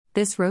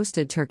This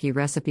roasted turkey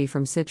recipe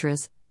from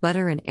citrus,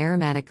 butter, and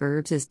aromatic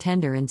herbs is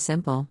tender and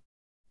simple.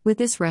 With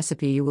this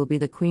recipe, you will be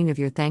the queen of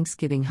your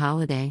Thanksgiving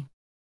holiday.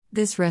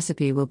 This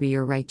recipe will be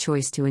your right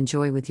choice to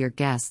enjoy with your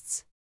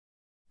guests.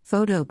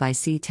 Photo by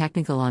C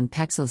Technical on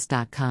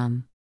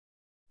Pexels.com.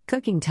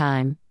 Cooking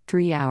time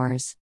 3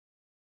 hours.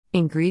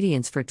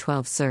 Ingredients for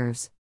 12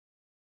 serves.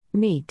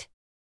 Meat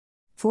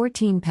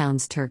 14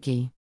 pounds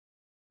turkey.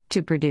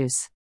 To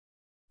produce: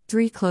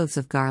 3 cloves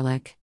of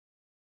garlic,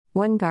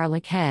 1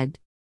 garlic head,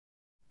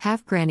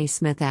 half Granny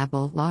Smith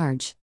apple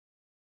large,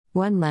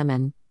 1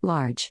 lemon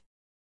large,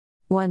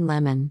 1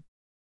 lemon,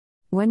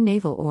 1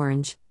 navel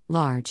orange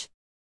large,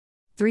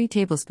 3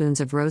 tablespoons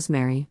of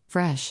rosemary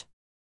fresh,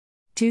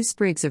 2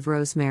 sprigs of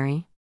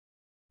rosemary,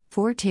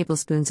 4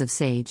 tablespoons of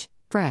sage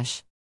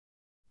fresh,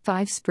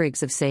 5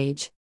 sprigs of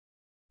sage,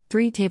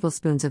 3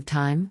 tablespoons of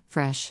thyme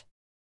fresh,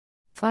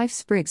 5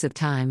 sprigs of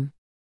thyme.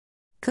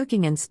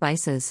 Cooking and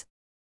spices: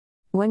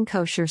 1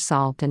 kosher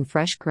salt and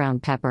fresh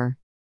ground pepper,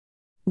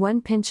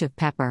 1 pinch of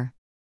pepper,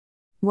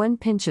 1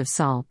 pinch of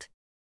salt,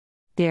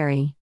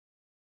 dairy,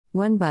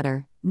 1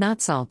 butter,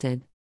 not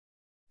salted.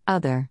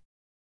 Other: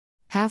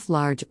 half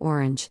large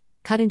orange,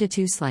 cut into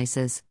 2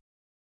 slices.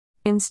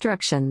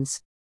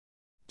 Instructions: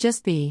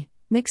 Just B.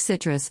 Mix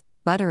citrus,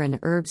 butter, and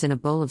herbs in a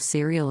bowl of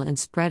cereal and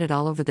spread it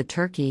all over the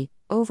turkey,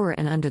 over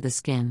and under the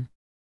skin.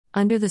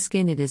 Under the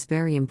skin, it is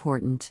very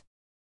important.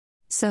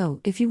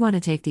 So, if you want to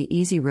take the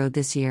easy road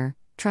this year,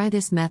 try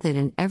this method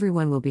and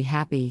everyone will be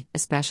happy,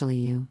 especially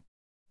you.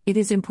 It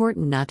is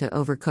important not to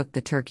overcook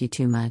the turkey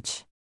too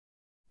much.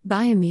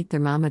 Buy a meat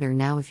thermometer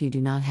now if you do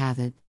not have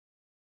it.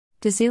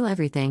 To seal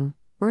everything,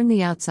 burn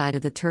the outside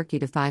of the turkey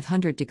to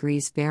 500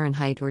 degrees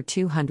Fahrenheit or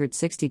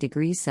 260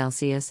 degrees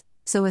Celsius,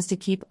 so as to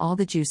keep all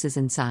the juices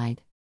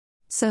inside.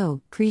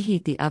 So,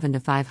 preheat the oven to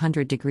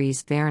 500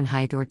 degrees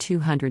Fahrenheit or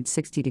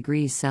 260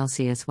 degrees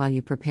Celsius while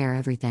you prepare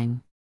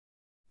everything.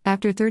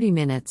 After 30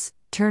 minutes,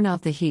 turn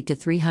off the heat to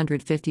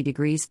 350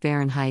 degrees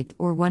Fahrenheit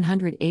or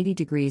 180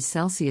 degrees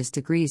Celsius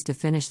to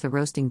finish the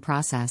roasting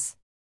process.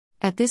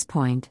 At this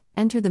point,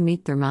 enter the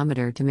meat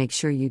thermometer to make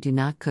sure you do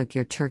not cook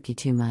your turkey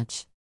too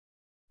much.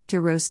 To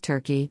roast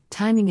turkey,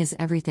 timing is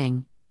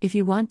everything, if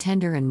you want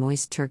tender and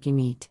moist turkey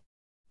meat.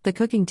 The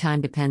cooking time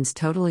depends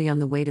totally on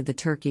the weight of the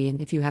turkey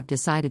and if you have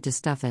decided to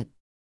stuff it.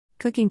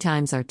 Cooking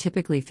times are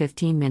typically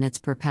 15 minutes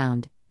per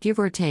pound, give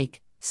or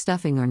take,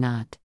 stuffing or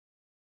not.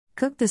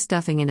 Cook the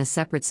stuffing in a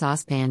separate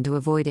saucepan to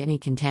avoid any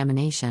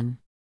contamination.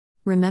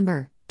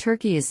 Remember,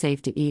 turkey is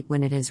safe to eat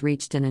when it has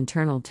reached an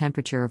internal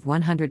temperature of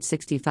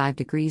 165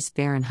 degrees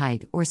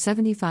Fahrenheit or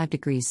 75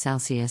 degrees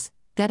Celsius,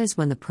 that is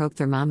when the probe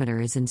thermometer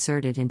is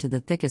inserted into the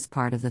thickest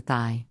part of the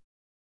thigh.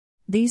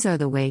 These are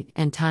the weight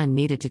and time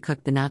needed to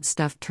cook the not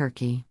stuffed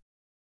turkey.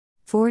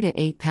 4 to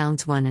 8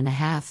 pounds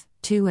 1.5,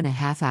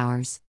 2.5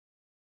 hours.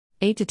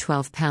 8 to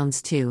 12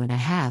 pounds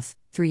 2.5,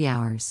 3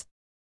 hours.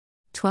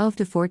 12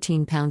 to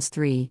 14 pounds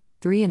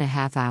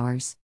 3.5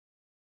 hours.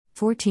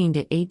 14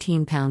 to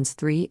 18 pounds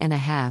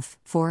 3.5,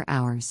 4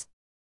 hours.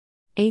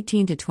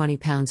 18 to 20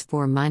 pounds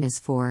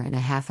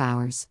 4-4.5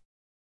 hours.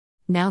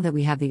 Now that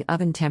we have the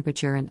oven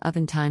temperature and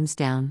oven times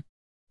down,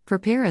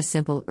 prepare a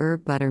simple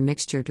herb butter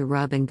mixture to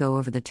rub and go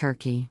over the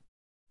turkey.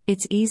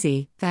 It's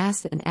easy,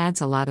 fast, and adds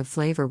a lot of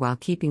flavor while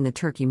keeping the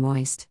turkey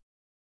moist.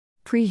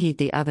 Preheat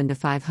the oven to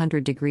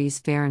 500 degrees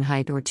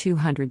Fahrenheit or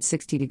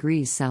 260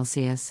 degrees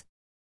Celsius.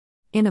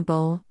 In a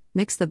bowl,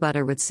 mix the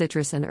butter with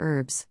citrus and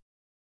herbs.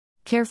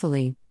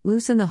 Carefully,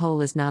 loosen the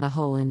hole is not a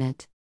hole in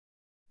it.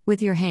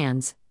 With your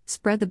hands,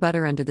 spread the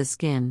butter under the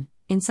skin,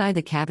 inside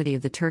the cavity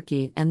of the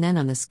turkey and then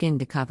on the skin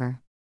to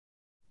cover.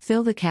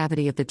 Fill the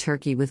cavity of the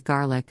turkey with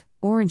garlic,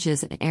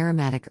 oranges, and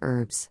aromatic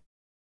herbs.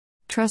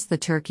 Truss the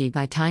turkey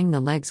by tying the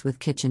legs with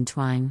kitchen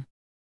twine.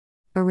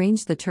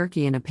 Arrange the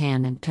turkey in a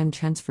pan and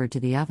transfer to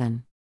the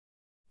oven.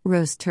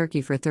 Roast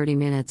turkey for 30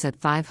 minutes at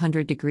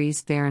 500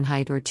 degrees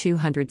Fahrenheit or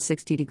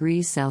 260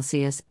 degrees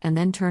Celsius and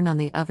then turn on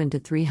the oven to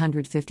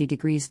 350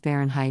 degrees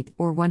Fahrenheit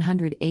or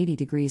 180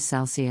 degrees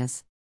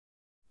Celsius.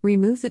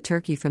 Remove the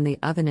turkey from the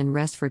oven and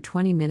rest for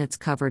 20 minutes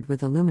covered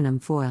with aluminum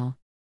foil.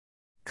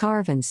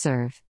 Carve and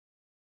serve.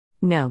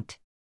 Note: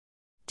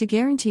 to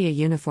guarantee a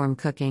uniform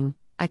cooking,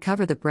 I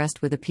cover the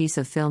breast with a piece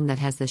of film that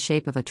has the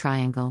shape of a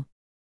triangle.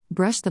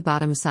 Brush the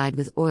bottom side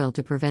with oil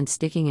to prevent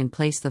sticking and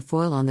place the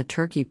foil on the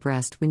turkey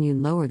breast when you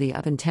lower the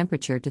oven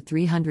temperature to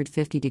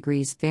 350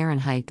 degrees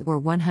Fahrenheit or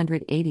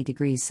 180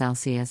 degrees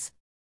Celsius.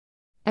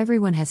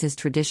 Everyone has his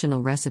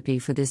traditional recipe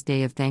for this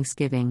day of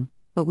Thanksgiving,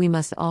 but we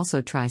must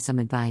also try some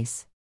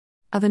advice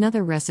of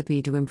another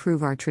recipe to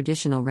improve our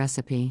traditional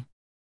recipe.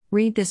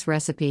 Read this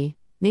recipe,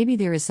 maybe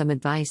there is some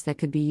advice that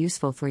could be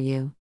useful for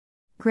you.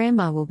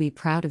 Grandma will be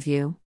proud of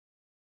you.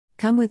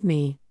 Come with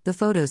me, the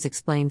photos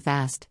explain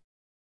fast.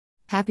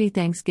 Happy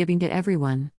Thanksgiving to everyone.